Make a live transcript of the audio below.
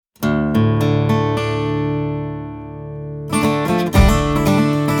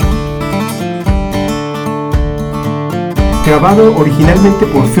grabado originalmente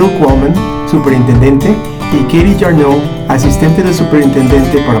por Phil Qualman, superintendente, y Katie Jarneau, asistente del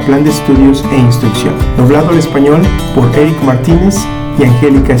superintendente para plan de estudios e instrucción. Doblado al español por Eric Martínez y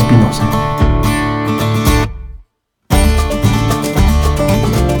Angélica Espinosa.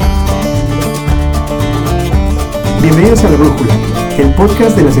 Bienvenidos a La Brújula, el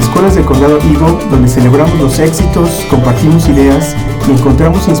podcast de las escuelas del Condado Eagle, donde celebramos los éxitos, compartimos ideas y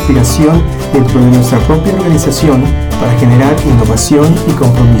encontramos inspiración dentro de nuestra propia organización para generar innovación y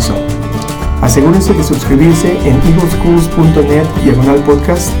compromiso. Asegúrense de suscribirse en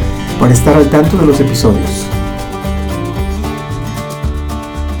eagleschools.net/podcast para estar al tanto de los episodios.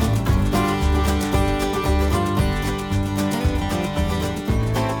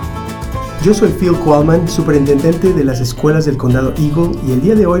 Yo soy Phil Qualman, superintendente de las escuelas del Condado Eagle, y el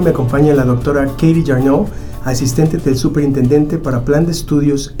día de hoy me acompaña la doctora Katie Jarneau, asistente del superintendente para plan de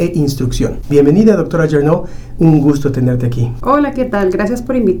estudios e instrucción. Bienvenida, doctora Jarneau, un gusto tenerte aquí. Hola, ¿qué tal? Gracias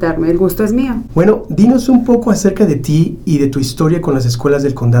por invitarme, el gusto es mío. Bueno, dinos un poco acerca de ti y de tu historia con las escuelas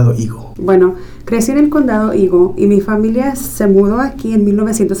del Condado Eagle. Bueno, crecí en el Condado Eagle y mi familia se mudó aquí en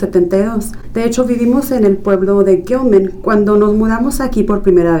 1972. De hecho, vivimos en el pueblo de Gilman cuando nos mudamos aquí por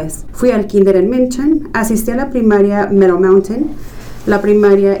primera vez. Fui al kinder en Minchon, asistí a la primaria Meadow Mountain, la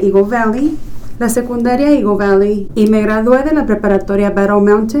primaria Eagle Valley, la secundaria Eagle Valley y me gradué de la preparatoria Battle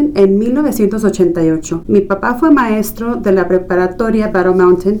Mountain en 1988. Mi papá fue maestro de la preparatoria Battle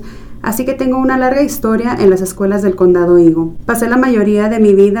Mountain, así que tengo una larga historia en las escuelas del Condado Eagle. Pasé la mayoría de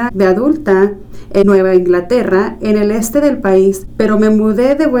mi vida de adulta en Nueva Inglaterra, en el este del país, pero me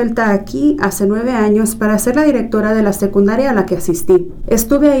mudé de vuelta aquí hace 9 años para ser la directora de la secundaria a la que asistí.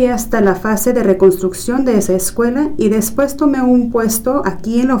 Estuve ahí hasta la fase de reconstrucción de esa escuela y después tomé un puesto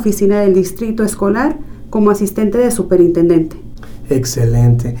aquí en la oficina del distrito escolar como asistente de superintendente.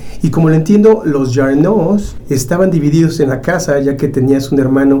 Excelente. Y como lo entiendo, los Jarneaus estaban divididos en la casa, ya que tenías un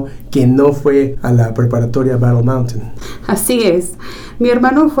hermano que no fue a la preparatoria Battle Mountain. Así es. Mi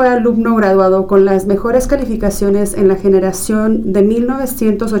hermano fue alumno graduado con las mejores calificaciones en la generación de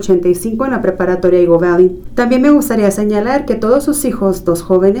 1985 en la preparatoria Eagle Valley. También me gustaría señalar que todos sus hijos, 2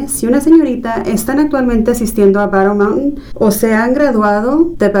 jóvenes y una señorita, están actualmente asistiendo a Battle Mountain o se han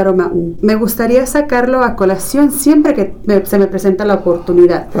graduado de Battle Mountain. Me gustaría sacarlo a colación siempre que se me presenta la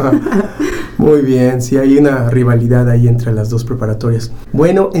oportunidad. Muy bien, sí hay una rivalidad ahí entre las dos preparatorias.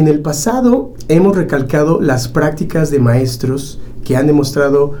 Bueno, en el pasado hemos recalcado las prácticas de maestros que han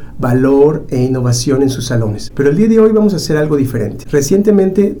demostrado valor e innovación en sus salones. Pero el día de hoy vamos a hacer algo diferente.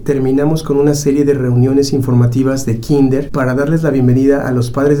 Recientemente terminamos con una serie de reuniones informativas de kinder para darles la bienvenida a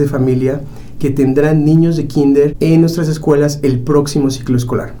los padres de familia que tendrán niños de kinder en nuestras escuelas el próximo ciclo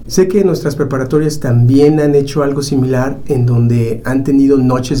escolar. Sé que nuestras preparatorias también han hecho algo similar, en donde han tenido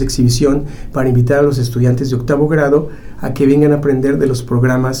noches de exhibición para invitar a los estudiantes de 8º grado a que vengan a aprender de los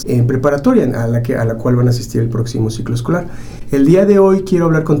programas en preparatoria a la cual van a asistir el próximo ciclo escolar. El día de hoy quiero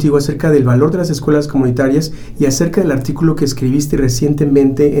hablar contigo acerca del valor de las escuelas comunitarias y acerca del artículo que escribiste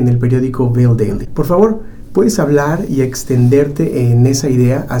recientemente en el periódico Vail Daily. Por favor, ¿puedes hablar y extenderte en esa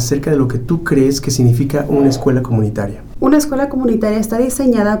idea acerca de lo que tú crees que significa una escuela comunitaria? Una escuela comunitaria está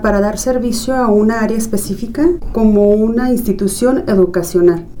diseñada para dar servicio a una área específica como una institución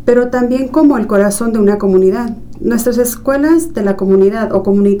educacional, pero también como el corazón de una comunidad. Nuestras escuelas de la comunidad o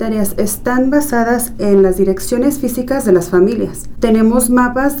comunitarias están basadas en las direcciones físicas de las familias. Tenemos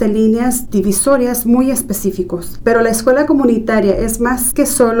mapas de líneas divisorias muy específicos, pero la escuela comunitaria es más que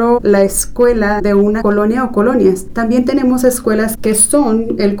solo la escuela de una colonia o colonias. También tenemos escuelas que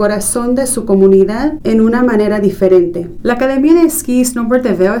son el corazón de su comunidad en una manera diferente. La Academia de Esquí y Snowboard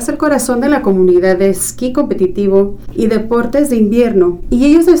de Vail es el corazón de la comunidad de esquí competitivo y deportes de invierno, y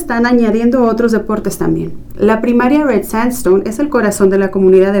ellos están añadiendo otros deportes también. La primaria Red Sandstone es el corazón de la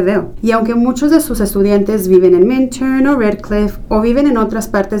comunidad de Vail, y aunque muchos de sus estudiantes viven en Minturn o Redcliffe o viven en otras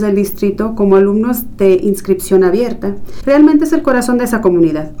partes del distrito como alumnos de inscripción abierta, realmente es el corazón de esa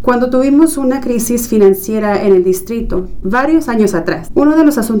comunidad. Cuando tuvimos una crisis financiera en el distrito, varios años atrás, uno de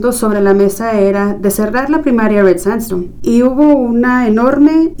los asuntos sobre la mesa era de cerrar la primaria Red Sandstone, y hubo una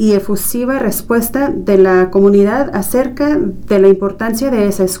enorme y efusiva respuesta de la comunidad acerca de la importancia de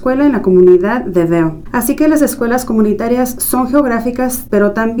esa escuela en la comunidad de Vail. Así que las escuelas comunitarias son geográficas,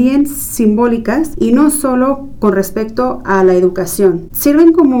 pero también simbólicas, y no solo con respecto a la educación.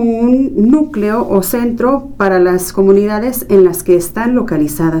 Sirven como un núcleo o centro para las comunidades en las que están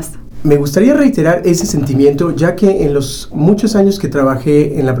localizadas. Me gustaría reiterar ese sentimiento, ya que en los muchos años que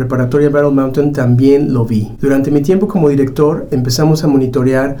trabajé en la preparatoria Battle Mountain también lo vi. Durante mi tiempo como director empezamos a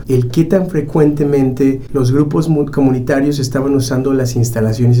monitorear el qué tan frecuentemente los grupos comunitarios estaban usando las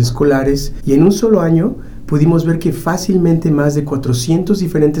instalaciones escolares, y en un solo año pudimos ver que fácilmente más de 400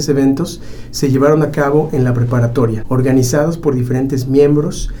 diferentes eventos se llevaron a cabo en la preparatoria, organizados por diferentes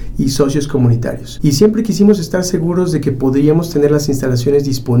miembros y socios comunitarios. Y siempre quisimos estar seguros de que podríamos tener las instalaciones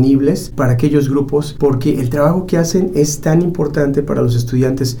disponibles para aquellos grupos, porque el trabajo que hacen es tan importante para los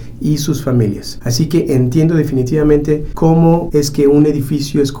estudiantes y sus familias. Así que entiendo definitivamente cómo es que un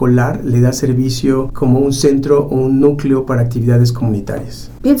edificio escolar le da servicio como un centro o un núcleo para actividades comunitarias.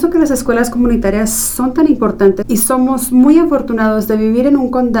 Pienso que las escuelas comunitarias son tan importantes y somos muy afortunados de vivir en un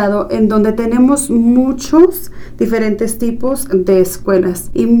condado en donde tenemos muchos diferentes tipos de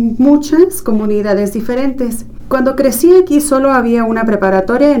escuelas y muchas comunidades diferentes. Cuando crecí aquí solo había una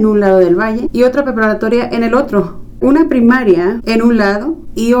preparatoria en un lado del valle y otra preparatoria en el otro, una primaria en un lado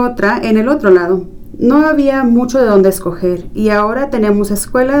y otra en el otro lado. No había mucho de dónde escoger y ahora tenemos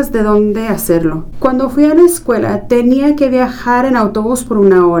escuelas de dónde hacerlo. Cuando fui a la escuela tenía que viajar en autobús por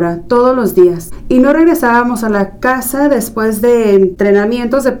 1 hora todos los días y no regresábamos a la casa después de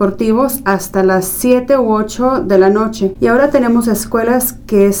entrenamientos deportivos hasta las 7 u 8 de la noche. Y ahora tenemos escuelas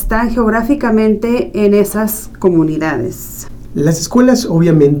que están geográficamente en esas comunidades. Las escuelas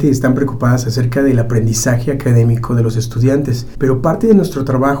obviamente están preocupadas acerca del aprendizaje académico de los estudiantes, pero parte de nuestro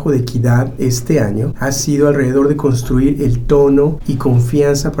trabajo de equidad este año ha sido alrededor de construir el tono y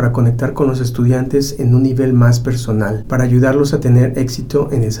confianza para conectar con los estudiantes en un nivel más personal, para ayudarlos a tener éxito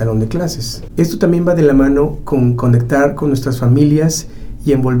en el salón de clases. Esto también va de la mano con conectar con nuestras familias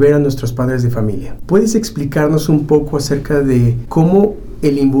y envolver a nuestros padres de familia. ¿Puedes explicarnos un poco acerca de cómo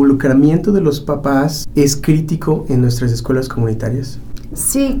el involucramiento de los papás es crítico en nuestras escuelas comunitarias?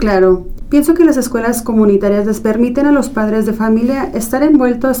 Sí, claro. Pienso que las escuelas comunitarias les permiten a los padres de familia estar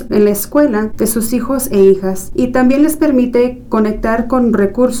envueltos en la escuela de sus hijos e hijas y también les permite conectar con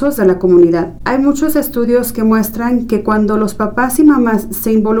recursos de la comunidad. Hay muchos estudios que muestran que cuando los papás y mamás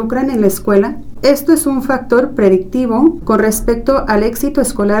se involucran en la escuela, esto es un factor predictivo con respecto al éxito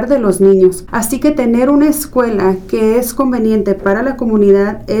escolar de los niños. Así que tener una escuela que es conveniente para la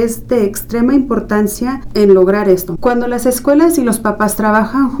comunidad es de extrema importancia en lograr esto. Cuando las escuelas y los papás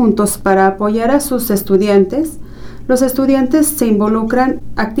trabajan juntos para apoyar a sus estudiantes, los estudiantes se involucran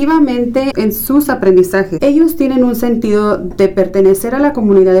activamente en sus aprendizajes. Ellos tienen un sentido de pertenecer a la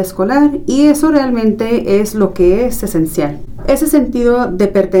comunidad escolar y eso realmente es lo que es esencial. Ese sentido de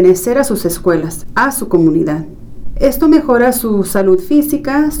pertenecer a sus escuelas, a su comunidad. Esto mejora su salud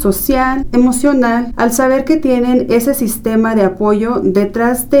física, social, emocional, al saber que tienen ese sistema de apoyo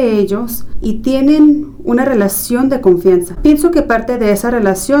detrás de ellos y tienen una relación de confianza. Pienso que parte de esa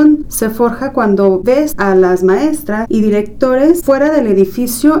relación se forja cuando ves a las maestras y directores fuera del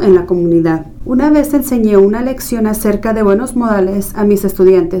edificio en la comunidad. Una vez enseñé una lección acerca de buenos modales a mis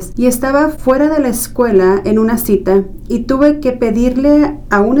estudiantes y estaba fuera de la escuela en una cita y tuve que pedirle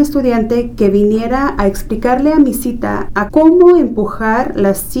a un estudiante que viniera a explicarle a mi cita a cómo empujar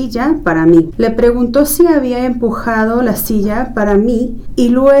la silla para mí. Le preguntó si había empujado la silla para mí y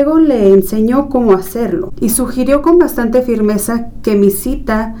luego le enseñó cómo hacerlo y sugirió con bastante firmeza que mi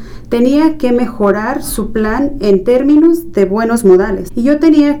cita tenía que mejorar su plan en términos de buenos modales y yo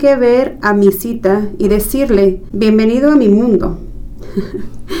tenía que ver a mi cita y decirle: bienvenido a mi mundo.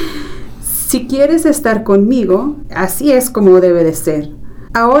 Si quieres estar conmigo, así es como debe de ser.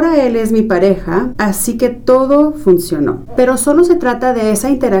 Ahora él es mi pareja, así que todo funcionó. Pero solo se trata de esa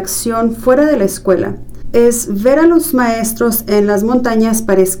interacción fuera de la escuela. Es ver a los maestros en las montañas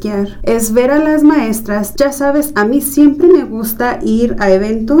para esquiar, es ver a las maestras. Ya sabes, a mí siempre me gusta ir a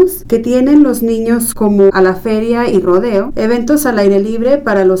eventos que tienen los niños, como a la feria y rodeo, eventos al aire libre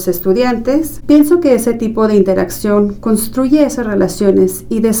para los estudiantes. Pienso que ese tipo de interacción construye esas relaciones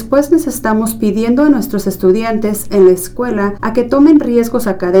y después les estamos pidiendo a nuestros estudiantes en la escuela a que tomen riesgos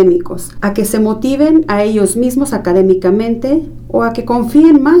académicos, a que se motiven a ellos mismos académicamente o a que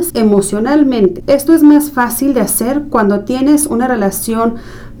confíen más emocionalmente. Esto es más fácil de hacer cuando tienes una relación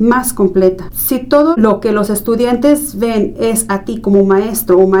más completa. Si todo lo que los estudiantes ven es a ti como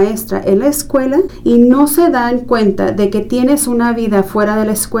maestro o maestra en la escuela y no se dan cuenta de que tienes una vida fuera de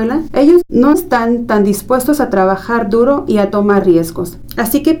la escuela, ellos no están tan dispuestos a trabajar duro y a tomar riesgos.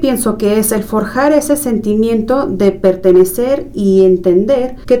 Así que pienso que es el forjar ese sentimiento de pertenecer y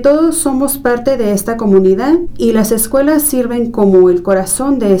entender que todos somos parte de esta comunidad y las escuelas sirven como el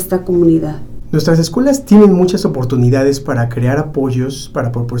corazón de esta comunidad. Nuestras escuelas tienen muchas oportunidades para crear apoyos,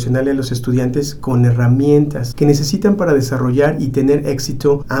 para proporcionarle a los estudiantes con herramientas que necesitan para desarrollar y tener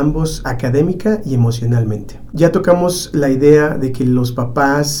éxito ambos académica y emocionalmente. Ya tocamos la idea de que los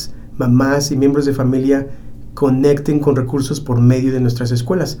papás, mamás y miembros de familia conecten con recursos por medio de nuestras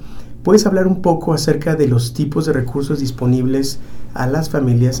escuelas. ¿Puedes hablar un poco acerca de los tipos de recursos disponibles a las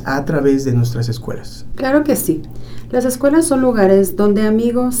familias a través de nuestras escuelas? Claro que sí. Las escuelas son lugares donde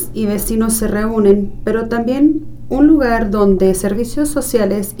amigos y vecinos se reúnen, pero también un lugar donde servicios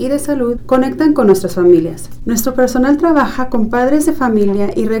sociales y de salud conectan con nuestras familias. Nuestro personal trabaja con padres de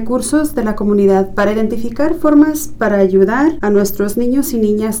familia y recursos de la comunidad para identificar formas para ayudar a nuestros niños y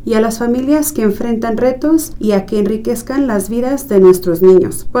niñas y a las familias que enfrentan retos y a que enriquezcan las vidas de nuestros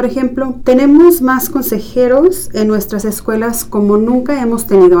niños. Por ejemplo, tenemos más consejeros en nuestras escuelas como nunca hemos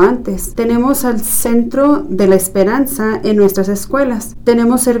tenido antes. Tenemos al Centro de la Esperanza en nuestras escuelas.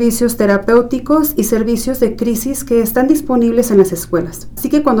 Tenemos servicios terapéuticos y servicios de crisis que están disponibles en las escuelas. Así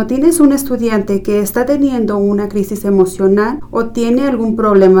que cuando tienes un estudiante que está teniendo una crisis emocional o tiene algún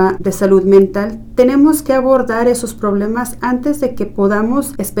problema de salud mental, tenemos que abordar esos problemas antes de que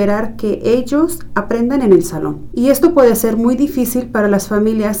podamos esperar que ellos aprendan en el salón. Y esto puede ser muy difícil para las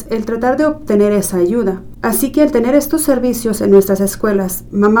familias el tratar de obtener esa ayuda. Así que al tener estos servicios en nuestras escuelas,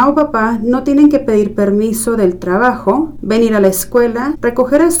 mamá o papá no tienen que pedir permiso del trabajo, venir a la escuela,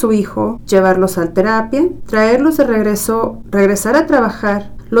 recoger a su hijo, llevarlos a terapia, traerlos de regreso, regresar a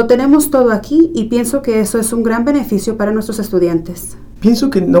trabajar. Lo tenemos todo aquí y pienso que eso es un gran beneficio para nuestros estudiantes. Pienso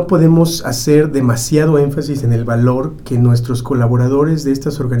que no podemos hacer demasiado énfasis en el valor que nuestros colaboradores de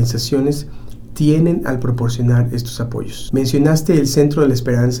estas organizaciones tienen al proporcionar estos apoyos. Mencionaste el Centro de la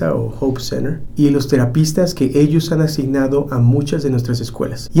Esperanza o Hope Center y los terapistas que ellos han asignado a muchas de nuestras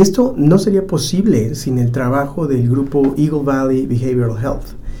escuelas. Y esto no sería posible sin el trabajo del grupo Eagle Valley Behavioral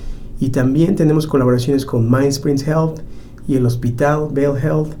Health. Y también tenemos colaboraciones con Mindsprings Health y el Hospital Vail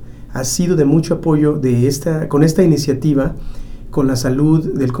Health. Ha sido de mucho apoyo con esta iniciativa con la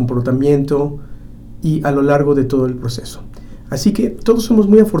salud del comportamiento y a lo largo de todo el proceso. Así que todos somos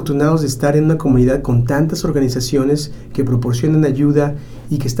muy afortunados de estar en una comunidad con tantas organizaciones que proporcionan ayuda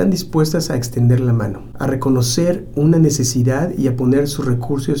y que están dispuestas a extender la mano, a reconocer una necesidad y a poner sus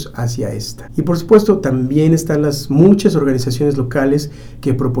recursos hacia esta. Y por supuesto también están las muchas organizaciones locales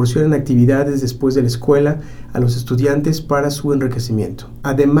que proporcionan actividades después de la escuela a los estudiantes para su enriquecimiento.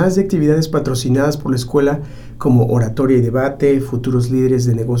 Además de actividades patrocinadas por la escuela como oratoria y debate, futuros líderes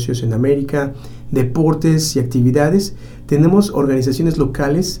de negocios en América, deportes y actividades, tenemos organizaciones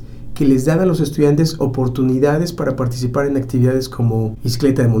locales que les dan a los estudiantes oportunidades para participar en actividades como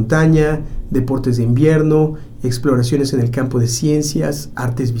bicicleta de montaña, deportes de invierno, exploraciones en el campo de ciencias,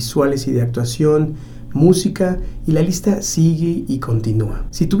 artes visuales y de actuación, música, y la lista sigue y continúa.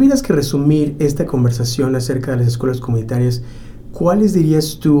 Si tuvieras que resumir esta conversación acerca de las escuelas comunitarias, ¿cuáles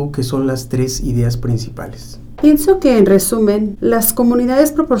dirías tú que son las 3 ideas principales? Pienso que, en resumen, las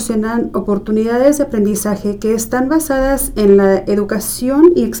comunidades proporcionan oportunidades de aprendizaje que están basadas en la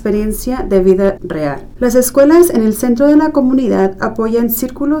educación y experiencia de vida real. Las escuelas en el centro de la comunidad apoyan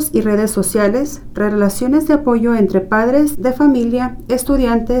círculos y redes sociales, relaciones de apoyo entre padres de familia,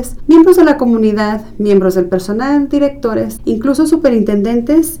 estudiantes, miembros de la comunidad, miembros del personal, directores, incluso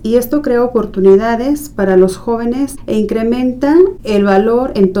superintendentes, y esto crea oportunidades para los jóvenes e incrementa el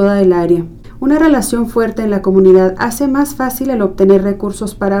valor en toda el área. Una relación fuerte en la comunidad hace más fácil el obtener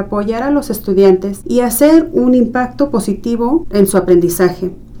recursos para apoyar a los estudiantes y hacer un impacto positivo en su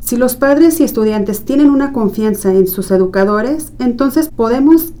aprendizaje. Si los padres y estudiantes tienen una confianza en sus educadores, entonces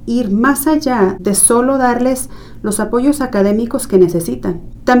podemos ir más allá de solo darles los apoyos académicos que necesitan.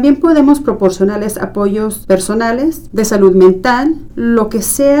 También podemos proporcionarles apoyos personales, de salud mental, lo que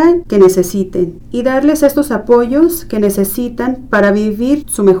sea que necesiten, y darles estos apoyos que necesitan para vivir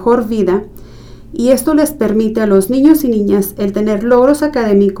su mejor vida. Y esto les permite a los niños y niñas el tener logros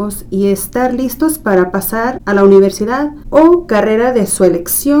académicos y estar listos para pasar a la universidad o carrera de su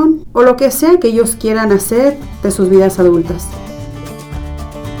elección o lo que sea que ellos quieran hacer de sus vidas adultas.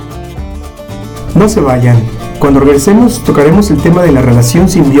 No se vayan. Cuando regresemos tocaremos el tema de la relación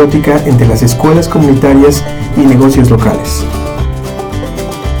simbiótica entre las escuelas comunitarias y negocios locales.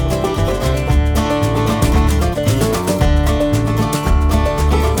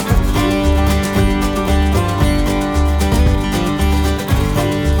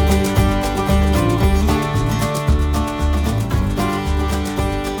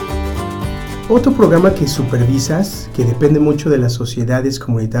 Otro programa que supervisas, que depende mucho de las sociedades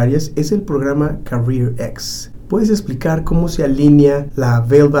comunitarias, es el programa CareerX. ¿Puedes explicar cómo se alinea la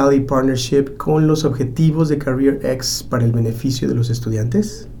Vail Valley Partnership con los objetivos de CareerX para el beneficio de los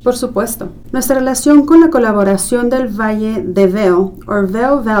estudiantes? Por supuesto. Nuestra relación con la colaboración del Valle de Vail, o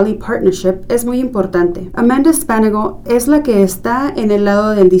Vail Valley Partnership, es muy importante. Amanda Spanagle es la que está en el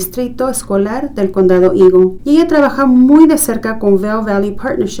lado del distrito escolar del condado Eagle y ella trabaja muy de cerca con Vail Valley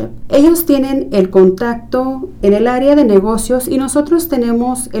Partnership. Ellos tienen el contacto en el área de negocios y nosotros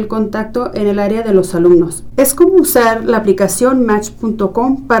tenemos el contacto en el área de los alumnos. Es como usar la aplicación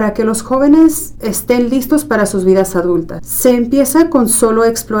Match.com para que los jóvenes estén listos para sus vidas adultas. Se empieza con solo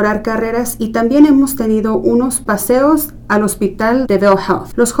explorar carreras y también hemos tenido unos paseos al hospital de Vail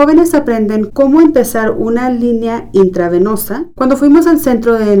Health. Los jóvenes aprenden cómo empezar una línea intravenosa. Cuando fuimos al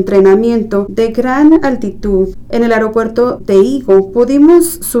centro de entrenamiento de gran altitud en el aeropuerto de Eagle,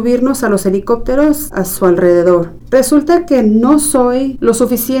 pudimos subirnos a los helicópteros a su alrededor. Resulta que no soy lo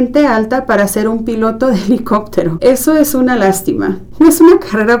suficiente alta para ser un piloto de helicóptero. Eso es una lástima. No es una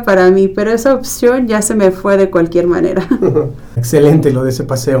carrera para mí, pero esa opción ya se me fue de cualquier manera. Excelente lo de ese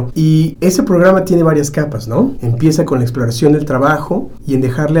paseo. Y ese programa tiene varias capas, ¿no? Empieza con la exploración del trabajo y en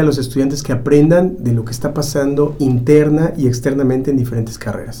dejarle a los estudiantes que aprendan de lo que está pasando interna y externamente en diferentes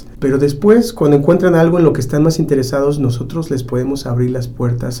carreras. Pero después, cuando encuentran algo en lo que están más interesados, nosotros les podemos abrir las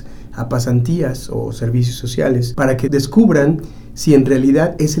puertas a pasantías o servicios sociales para que descubran si en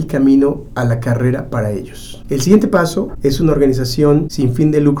realidad es el camino a la carrera para ellos. El siguiente paso es una organización sin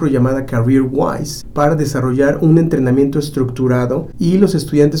fin de lucro llamada CareerWise para desarrollar un entrenamiento estructurado y los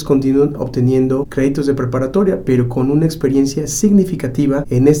estudiantes continúan obteniendo créditos de preparatoria, pero con una experiencia significativa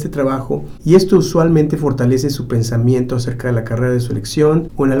en este trabajo, y esto usualmente fortalece su pensamiento acerca de la carrera de su elección,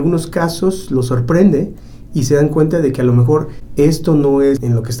 o en algunos casos los sorprende y se dan cuenta de que a lo mejor esto no es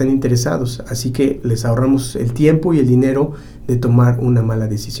en lo que están interesados, así que les ahorramos el tiempo y el dinero de tomar una mala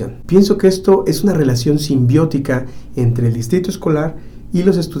decisión. Pienso que esto es una relación simbiótica entre el distrito escolar y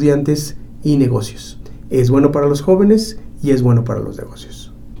los estudiantes y negocios. Es bueno para los jóvenes y es bueno para los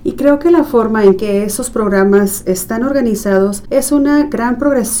negocios. Y creo que la forma en que esos programas están organizados es una gran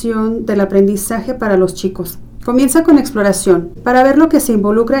progresión del aprendizaje para los chicos. Comienza con exploración, para ver lo que se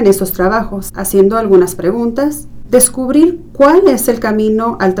involucra en estos trabajos, haciendo algunas preguntas, descubrir cuál es el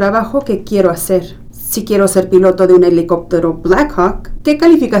camino al trabajo que quiero hacer. Si quiero ser piloto de un helicóptero Blackhawk, ¿qué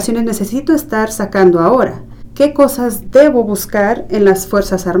calificaciones necesito estar sacando ahora? ¿Qué cosas debo buscar en las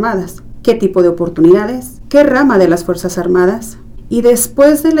Fuerzas Armadas? ¿Qué tipo de oportunidades? ¿Qué rama de las Fuerzas Armadas? Y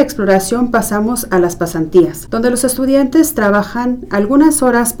después de la exploración pasamos a las pasantías, donde los estudiantes trabajan algunas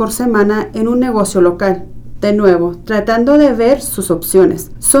horas por semana en un negocio local. De nuevo, tratando de ver sus opciones.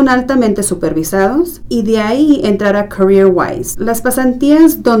 Son altamente supervisados y de ahí entrar a CareerWise, las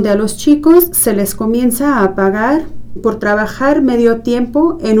pasantías donde a los chicos se les comienza a pagar por trabajar medio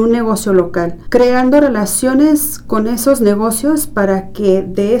tiempo en un negocio local, creando relaciones con esos negocios para que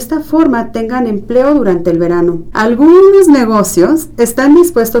de esta forma tengan empleo durante el verano. Algunos negocios están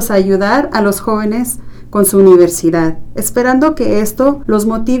dispuestos a ayudar a los jóvenes con su universidad, esperando que esto los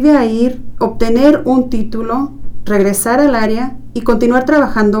motive a obtener un título, regresar al área y continuar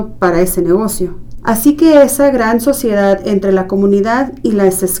trabajando para ese negocio. Así que esa gran sociedad entre la comunidad y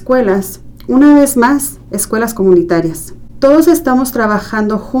las escuelas, una vez más, escuelas comunitarias. Todos estamos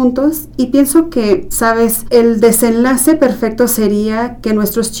trabajando juntos y pienso que, ¿sabes? El desenlace perfecto sería que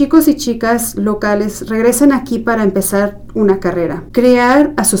nuestros chicos y chicas locales regresen aquí para empezar una carrera,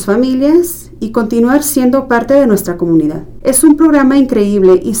 crear a sus familias y continuar siendo parte de nuestra comunidad. Es un programa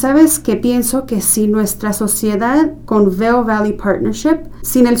increíble y sabes que pienso que si nuestra sociedad con Vail Valley Partnership,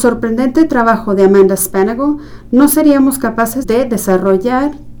 sin el sorprendente trabajo de Amanda Spanagle, no seríamos capaces de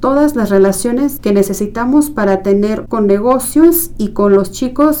desarrollar todas las relaciones que necesitamos para tener con negocios y con los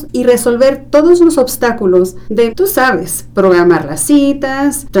chicos y resolver todos los obstáculos de, tú sabes, programar las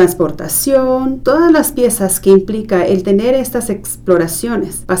citas, transportación, todas las piezas que implica el tener estas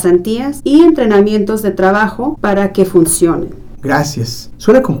exploraciones, pasantías y entrenamientos de trabajo para que funcionen. Gracias.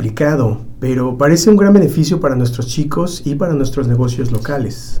 Suena complicado, pero parece un gran beneficio para nuestros chicos y para nuestros negocios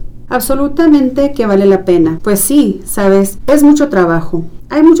locales. Absolutamente que vale la pena. Pues sí, sabes, es mucho trabajo.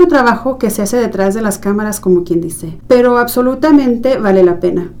 Hay mucho trabajo que se hace detrás de las cámaras, como quien dice, pero absolutamente vale la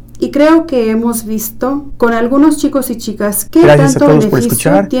pena. Y creo que hemos visto con algunos chicos y chicas qué tanto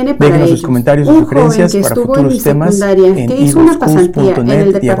beneficio tiene para ellos. Sus comentarios y sugerencias para futuros temas que hizo una pasantía en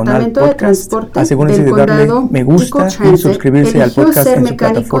el departamento de transporte del condado me gusta y suscribirse al podcast en su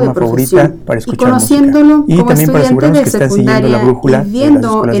plataforma favorita para escuchar música. Y como también para asegurarnos que están siguiendo la brújula y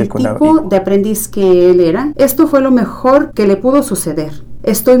viendo el tipo de aprendiz que él era, esto fue lo mejor que le pudo suceder.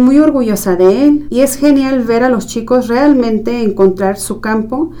 Estoy muy orgullosa de él y es genial ver a los chicos realmente encontrar su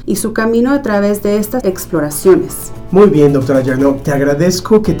campo y su camino a través de estas exploraciones. Muy bien, doctora Jarnot, te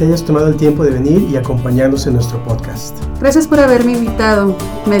agradezco que te hayas tomado el tiempo de venir y acompañarnos en nuestro podcast. Gracias por haberme invitado,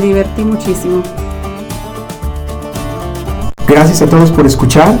 me divertí muchísimo. Gracias a todos por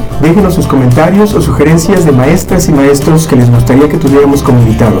escuchar. Déjenos sus comentarios o sugerencias de maestras y maestros que les gustaría que tuviéramos como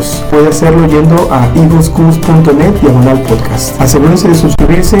invitados. Puede hacerlo yendo a eagleschools.net/podcast. Asegúrense de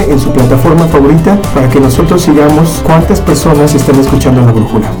suscribirse en su plataforma favorita para que nosotros sigamos cuántas personas están escuchando La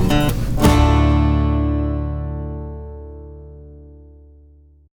Brújula.